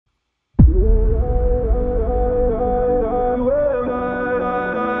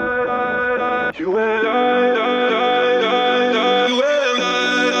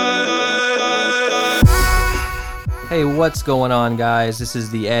What's going on, guys? This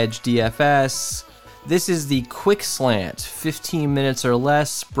is the Edge DFS. This is the quick slant, 15 minutes or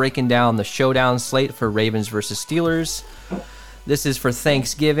less, breaking down the showdown slate for Ravens versus Steelers. This is for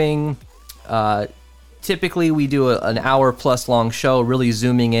Thanksgiving. Typically, we do an hour-plus long show, really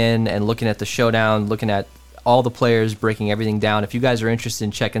zooming in and looking at the showdown, looking at all the players, breaking everything down. If you guys are interested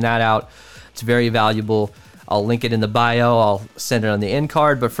in checking that out, it's very valuable. I'll link it in the bio. I'll send it on the end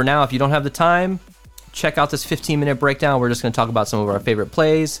card. But for now, if you don't have the time, check out this 15-minute breakdown. We're just going to talk about some of our favorite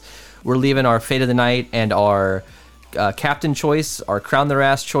plays. We're leaving our fade of the night and our captain choice, our crown their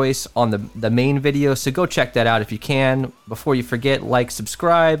ass choice on the main video. So go check that out if you can. Before you forget, like,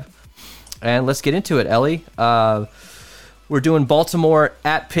 subscribe, and let's get into it, Ellie. We're doing Baltimore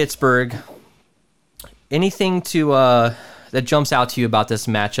at Pittsburgh. Anything that jumps out to you about this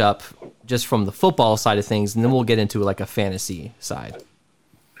matchup, just from the football side of things, and then we'll get into like a fantasy side.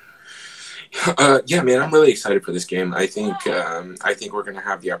 Yeah, man, I'm really excited for this game. I think we're going to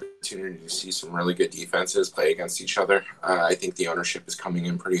have the opportunity to see some really good defenses play against each other. I think the ownership is coming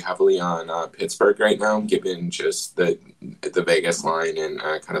in pretty heavily on Pittsburgh right now, given just the Vegas line and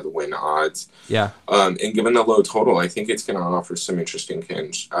kind of the win odds. Yeah. And given the low total, I think it's going to offer some interesting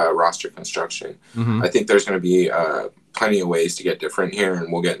roster construction. Mm-hmm. I think there's going to be plenty of ways to get different here,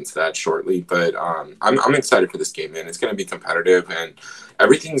 and we'll get into that shortly. But I'm excited for this game, man. It's going to be competitive, and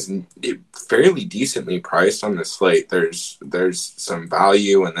everything's fairly decently priced on this slate. There's some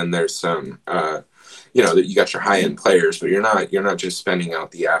value, and then there's some you got your high end players, but you're not just spending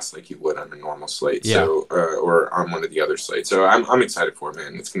out the ass like you would on a normal slate. Yeah. So or on one of the other slates. So I'm excited for it,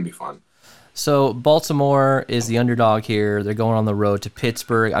 man. It's going to be fun. So Baltimore is the underdog here. They're going on the road to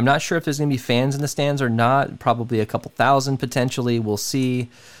Pittsburgh. I'm not sure if there's going to be fans in the stands or not. Probably a couple thousand potentially. We'll see.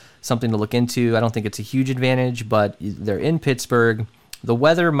 Something to look into. I don't think it's a huge advantage, but they're in Pittsburgh. The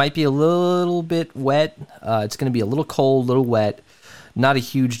weather might be a little bit wet. It's going to be a little cold, a little wet. Not a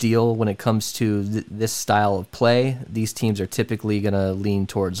huge deal when it comes to this style of play. These teams are typically going to lean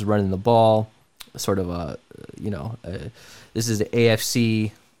towards running the ball. Sort of this is the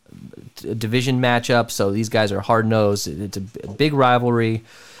AFC division matchup, so these guys are hard-nosed. It's a big rivalry.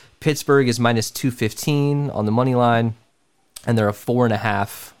 Pittsburgh is minus 215 on the money line, and they're a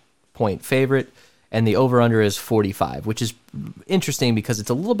 4.5 point favorite, and the over-under is 45, which is interesting because it's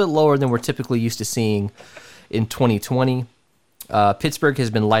a little bit lower than we're typically used to seeing in 2020. Pittsburgh has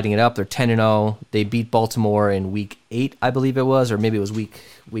been lighting it up. They're 10-0. They beat Baltimore in week 8, I believe it was, or maybe it was week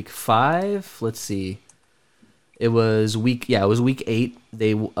 5. Let's see. It was week 8.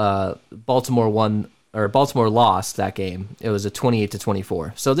 They Baltimore lost that game. It was a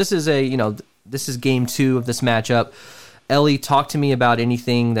 28-24. So this is this is game 2 of this matchup. Ellie, talk to me about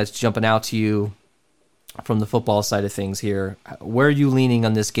anything that's jumping out to you from the football side of things here. Where are you leaning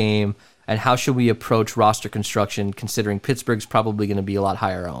on this game, and how should we approach roster construction, considering Pittsburgh's probably going to be a lot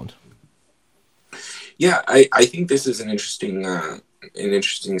higher owned? Yeah, I think this is an interesting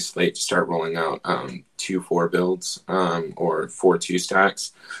slate to start rolling out 2-4 builds or 4-2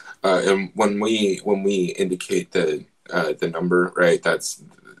 stacks. And when we indicate the number, right, that's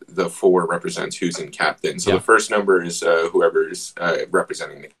the 4 represents who's in captain. So The first number is whoever's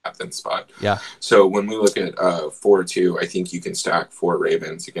representing the captain spot. Yeah. So when we look at 4-2, I think you can stack 4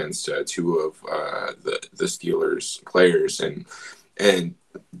 Ravens against 2 of the Steelers players and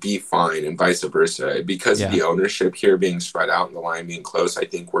be fine, and vice versa. Because of the ownership here being spread out and the line being close, I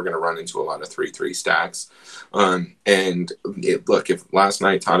think we're going to run into a lot of 3-3 stacks. If last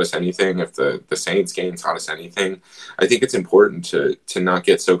night taught us anything, if the Saints game taught us anything, I think it's important to not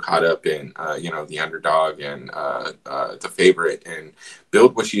get so caught up in the underdog and the favorite, and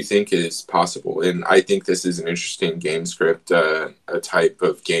build what you think is possible. And I think this is an interesting game script, a type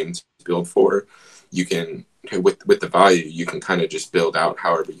of game to build for. You can, with the value, you can kind of just build out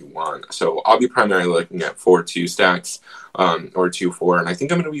however you want. So I'll be primarily looking at 4-2 stacks or 2-4, and I think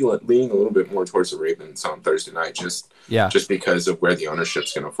I'm going to be leaning a little bit more towards the Ravens on Thursday night, just because of where the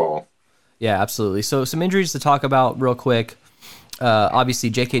ownership's going to fall. Yeah, absolutely. So some injuries to talk about real quick. Obviously,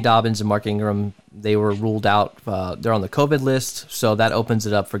 J.K. Dobbins and Mark Ingram, they were ruled out. They're on the COVID list, so that opens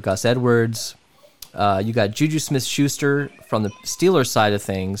it up for Gus Edwards. You got Juju Smith-Schuster from the Steelers side of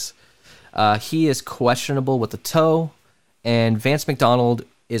things. He is questionable with the toe, and Vance McDonald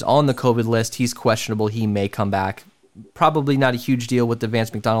is on the COVID list. He's questionable. He may come back. Probably not a huge deal with the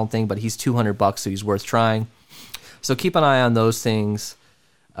Vance McDonald thing, but he's $200, so he's worth trying. So keep an eye on those things.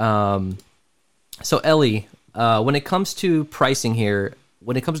 So Ellie, when it comes to pricing here,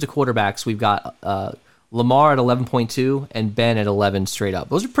 when it comes to quarterbacks, we've got Lamar at 11.2 and Ben at 11 straight up.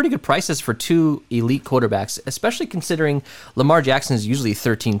 Those are pretty good prices for 2 elite quarterbacks, especially considering Lamar Jackson is usually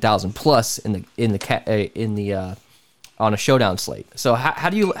 13,000 plus in the on a showdown slate. So how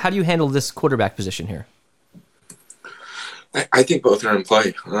do you handle this quarterback position here? I think both are in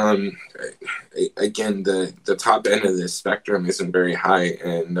play. Again, the top end of this spectrum isn't very high,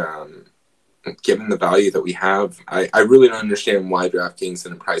 and given the value that we have, I really don't understand why DraftKings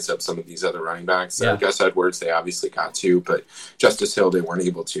didn't price up some of these other running backs. Yeah. Gus Edwards, they obviously got to, but Justice Hill, they weren't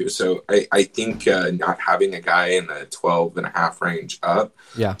able to. So I think not having a guy in the 12.5 range up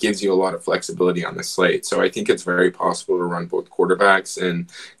gives you a lot of flexibility on the slate. So I think it's very possible to run both quarterbacks.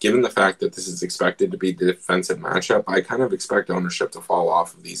 And given the fact that this is expected to be the defensive matchup, I kind of expect ownership to fall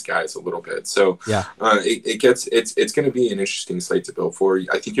off of these guys a little bit. So it's going to be an interesting slate to build for.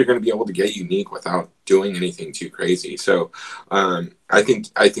 I think you're going to be able to get unique without doing anything too crazy. So I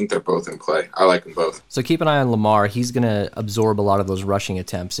think they're both in play. I like them both. So keep an eye on Lamar. He's going to absorb a lot of those rushing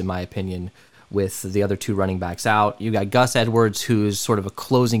attempts, in my opinion, with the other two running backs out. You got Gus Edwards, who's sort of a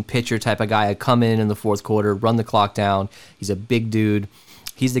closing pitcher type of guy. come in the fourth quarter, run the clock down. He's a big dude.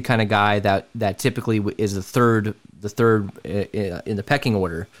 He's the kind of guy that typically is the third in the pecking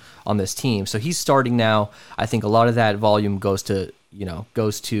order on this team. So he's starting now. I think a lot of that volume goes to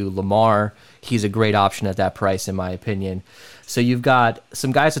Lamar. He's a great option at that price, in my opinion. So you've got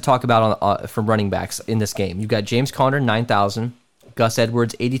some guys to talk about from running backs in this game. You've got James Conner, 9,000. Gus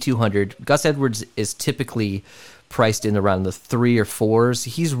Edwards, 8,200. Gus Edwards is typically priced in around the 3 or 4s.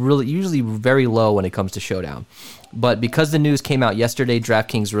 He's usually very low when it comes to Showdown. But because the news came out yesterday,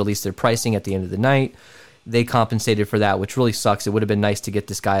 DraftKings released their pricing at the end of the night. They compensated for that, which really sucks. It would have been nice to get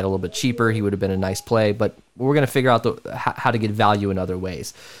this guy at a little bit cheaper. He would have been a nice play, but we're going to figure out how to get value in other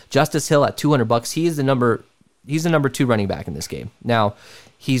ways. Justice Hill at $200. He's the number 2 running back in this game. Now,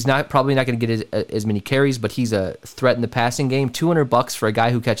 he's probably not going to get as many carries, but he's a threat in the passing game. $200 for a guy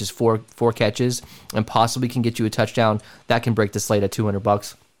who catches four catches and possibly can get you a touchdown. That can break the slate at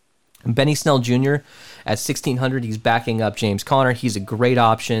 $200. Benny Snell Jr. at $1,600. He's backing up James Conner. He's a great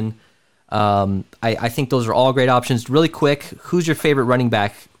option. I think those are all great options. Really quick, who's your favorite running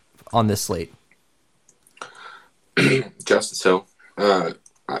back on this slate? Justice Hill.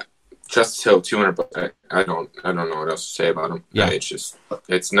 Justice Hill, $200. I don't know what else to say about him. Yeah,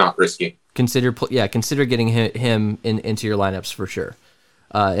 it's not risky. Consider getting him into your lineups for sure,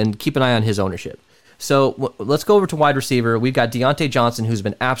 and keep an eye on his ownership. So let's go over to wide receiver. We've got Deontay Johnson, who's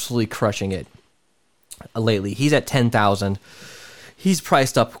been absolutely crushing it lately. He's at 10,000. He's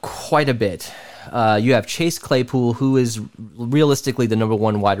priced up quite a bit. You have Chase Claypool, who is realistically the number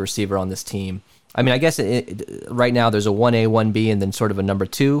 1 wide receiver on this team. I mean, I guess right now there's a 1A, 1B, and then sort of a number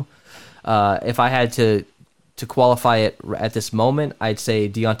 2. If I had to qualify it at this moment, I'd say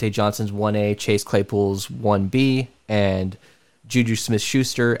Deontay Johnson's 1A, Chase Claypool's 1B, and Juju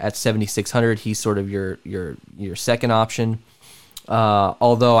Smith-Schuster at 7,600. He's sort of your second option.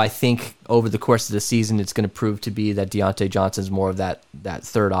 Although I think over the course of the season, it's going to prove to be that Deontay Johnson's more of that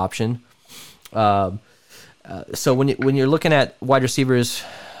third option. So when you're looking at wide receivers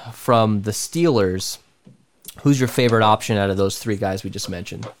from the Steelers, who's your favorite option out of those 3 guys we just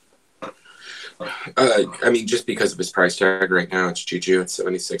mentioned? I mean, just because of his price tag right now, it's Juju at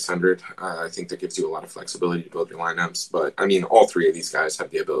 7,600. I think that gives you a lot of flexibility to build your lineups. But I mean, all 3 of these guys have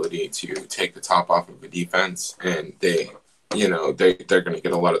the ability to take the top off of a defense, and they're going to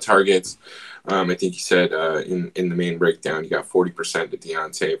get a lot of targets. I think you said in the main breakdown, you got 40% to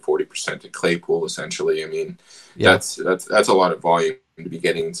Deontay, 40% to Claypool. Essentially, I mean, that's a lot of volume to be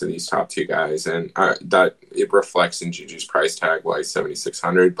getting into these top 2 guys, and that it reflects in Juju's price tag why he's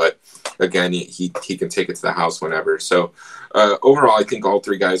 7,600. But again, he can take it to the house whenever. So overall, I think all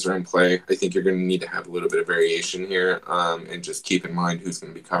 3 guys are in play. I think you're going to need to have a little bit of variation here, and just keep in mind who's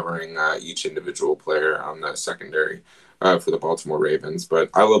going to be covering each individual player on the secondary for the Baltimore Ravens.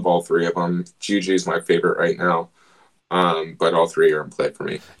 But I love all 3 of them. Juju is my favorite right now. But all 3 are in play for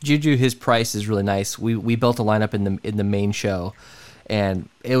me. Juju, his price is really nice. We built a lineup in the main show, and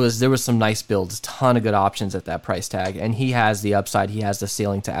there was some nice builds, a ton of good options at that price tag, and he has the upside, he has the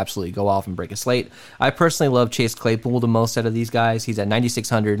ceiling to absolutely go off and break a slate. I personally love Chase Claypool the most out of these guys. He's at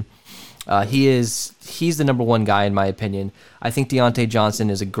 9,600. He's the number 1 guy in my opinion. I think Deontay Johnson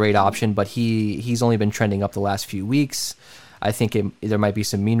is a great option, but he's only been trending up the last few weeks. I think there might be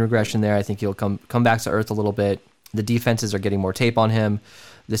some mean regression there. I think he'll come back to earth a little bit. The defenses are getting more tape on him.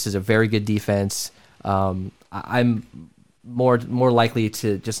 This is a very good defense. I'm more likely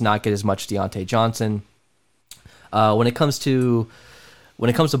to just not get as much Deontay Johnson. When it comes to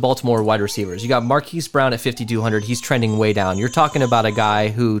Baltimore wide receivers, you got Marquise Brown at 5,200. He's trending way down. You're talking about a guy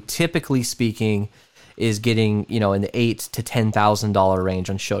who, typically speaking, is getting in the $8,000 to $10,000 range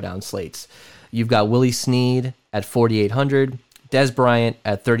on showdown slates. You've got Willie Snead at 4,800. Des Bryant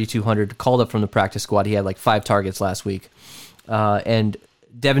at 3,200, called up from the practice squad. He had like 5 targets last week. And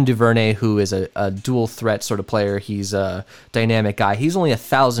Devin Duvernay, who is a dual threat sort of player. He's a dynamic guy. He's only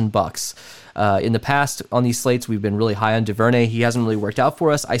 $1,000. In the past on these slates, we've been really high on Duvernay. He hasn't really worked out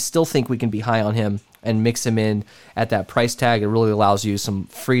for us. I still think we can be high on him and mix him in at that price tag. It really allows you some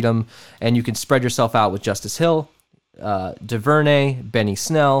freedom, and you can spread yourself out with Justice Hill, Duvernay, Benny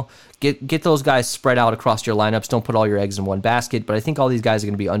Snell. Get those guys spread out across your lineups. Don't put all your eggs in one basket. But I think all these guys are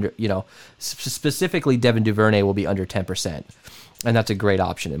going to be under, specifically Devin Duvernay will be under 10%. And that's a great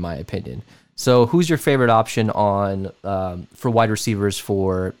option in my opinion. So who's your favorite option on for wide receivers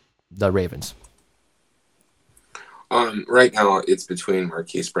for the Ravens? Right now it's between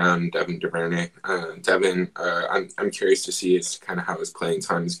Marquise Brown and Devin Duvernay. Devin, I'm curious to see kind of how his playing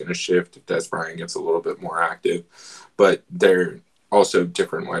time is going to shift if Des Bryant gets a little bit more active, but they're also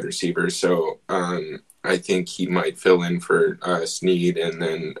different wide receivers. So I think he might fill in for Snead and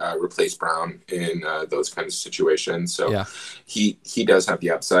then replace Brown in those kind of situations. So yeah. He does have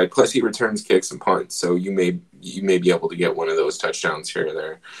the upside. Plus he returns kicks and punts. So you may be able to get one of those touchdowns here or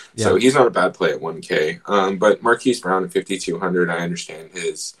there. Yeah. So he's not a bad play at 1K. But Marquise Brown at 5,200, I understand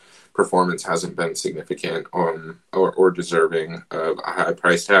his performance hasn't been significant or deserving of a high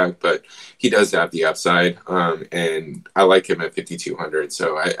price tag, but he does have the upside, and I like him at 5,200.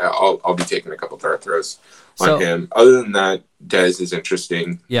 So I'll be taking a couple dart throws on him. Other than that, Dez is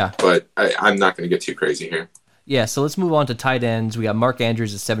interesting. Yeah, but I'm not going to get too crazy here. Yeah, so let's move on to tight ends. We got Mark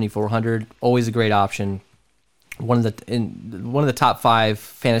Andrews at 7,400. Always a great option. One of the top 5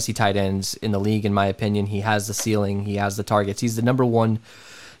 fantasy tight ends in the league, in my opinion. He has the ceiling. He has the targets. He's the number one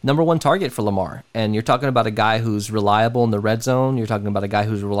target for Lamar. And you're talking about a guy who's reliable in the red zone. You're talking about a guy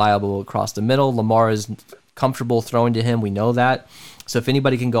who's reliable across the middle. Lamar is comfortable throwing to him. We know that. So if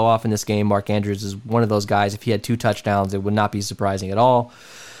anybody can go off in this game, Mark Andrews is one of those guys. If he had 2 touchdowns, it would not be surprising at all.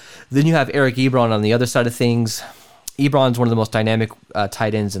 Then you have Eric Ebron on the other side of things. Ebron's one of the most dynamic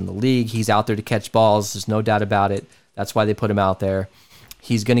tight ends in the league. He's out there to catch balls. There's no doubt about it. That's why they put him out there.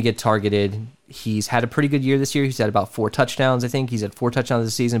 He's going to get targeted. He's had a pretty good year this year. He's had about 4 touchdowns, I think. He's had 4 touchdowns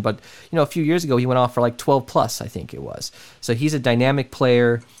this season. But, a few years ago, he went off for like 12 plus, I think it was. So he's a dynamic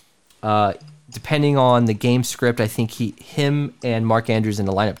player. Depending on the game script, I think him and Mark Andrews in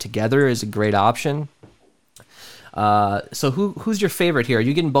the lineup together is a great option. So who's your favorite here? Are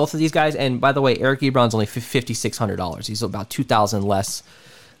you getting both of these guys? And by the way, Eric Ebron's only $5,600. He's about $2,000 less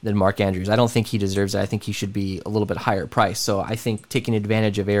than Mark Andrews. I don't think he deserves it. I think he should be a little bit higher price. So I think taking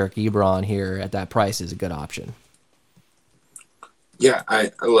advantage of Eric Ebron here at that price is a good option. Yeah, I'm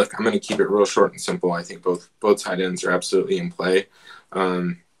going to keep it real short and simple. I think both tight ends are absolutely in play.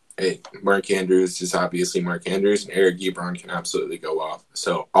 Mark Andrews is obviously Mark Andrews, and Eric Ebron can absolutely go off.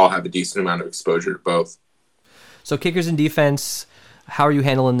 So I'll have a decent amount of exposure to both. So kickers and defense, how are you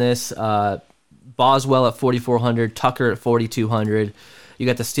handling this? Boswell at 4,400, Tucker at 4,200. You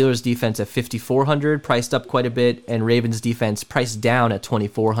got the Steelers defense at 5,400, priced up quite a bit, and Ravens defense priced down at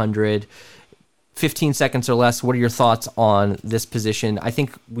 2,400. 15 seconds or less. What are your thoughts on this position? I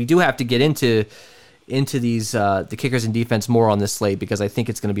think we do have to get into these the kickers and defense more on this slate because I think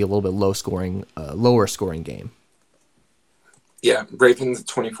it's going to be a little bit lower scoring game. Yeah, Ravens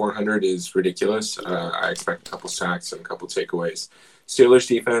 2,400 is ridiculous. I expect a couple sacks and a couple takeaways. Steelers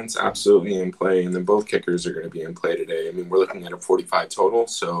defense, absolutely in play, and then both kickers are going to be in play today. I mean, we're looking at a 45 total,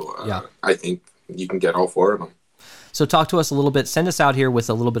 so I think you can get all 4 of them. So talk to us a little bit. Send us out here with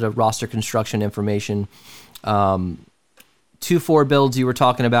a little bit of roster construction information. 2-4 builds you were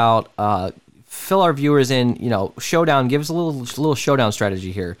talking about. Fill our viewers in, Showdown. Give us a little Showdown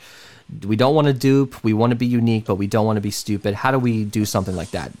strategy here. We don't want to dupe. We want to be unique, but we don't want to be stupid. How do we do something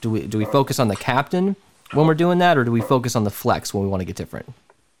like that? Do we focus on the captain when we're doing that, or do we focus on the flex when we want to get different?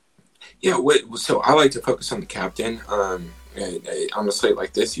 Yeah, so I like to focus on the captain. On a slate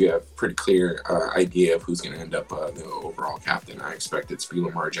like this, you have a pretty clear idea of who's going to end up the overall captain. I expect it to be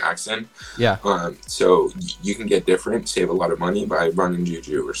Lamar Jackson. Yeah. So you can get different, save a lot of money by running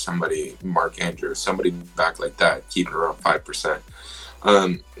Juju or somebody, Mark Andrews, somebody back like that, keeping around 5%.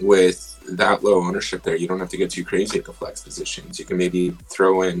 With that low ownership there, you don't have to get too crazy at the flex positions. You can maybe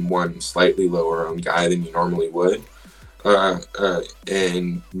throw in one slightly lower owned guy than you normally would,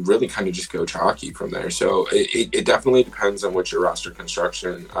 and really kind of just go chalky from there. So it definitely depends on what your roster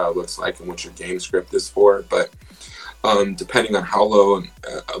construction looks like and what your game script is for. But depending on how low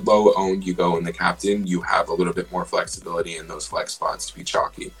owned you go in the captain, you have a little bit more flexibility in those flex spots to be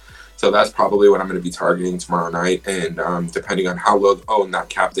chalky. So that's probably what I'm going to be targeting tomorrow night. And depending on how low owned that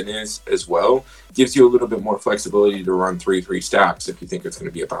captain is as well, gives you a little bit more flexibility to run 3 stacks if you think it's going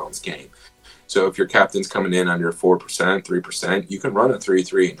to be a balanced game. So if your captain's coming in under 4%, 3%, you can run a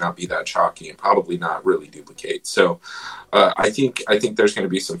 3-3 and not be that chalky and probably not really duplicate. So I think there's going to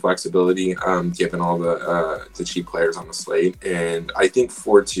be some flexibility given all the cheap players on the slate, and I think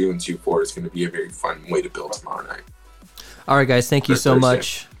 4-2 and 2-4 is going to be a very fun way to build tomorrow night. All right, guys, thank you so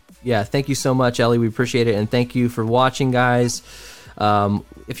much. Yeah, thank you so much, Ellie. We appreciate it, and thank you for watching, guys.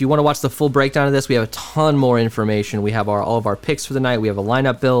 If you want to watch the full breakdown of this, we have a ton more information. We have all of our picks for the night. We have a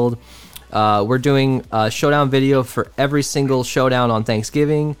lineup build. We're doing a showdown video for every single showdown on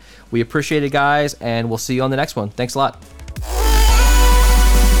Thanksgiving. We appreciate it, guys, and we'll see you on the next one. Thanks a lot.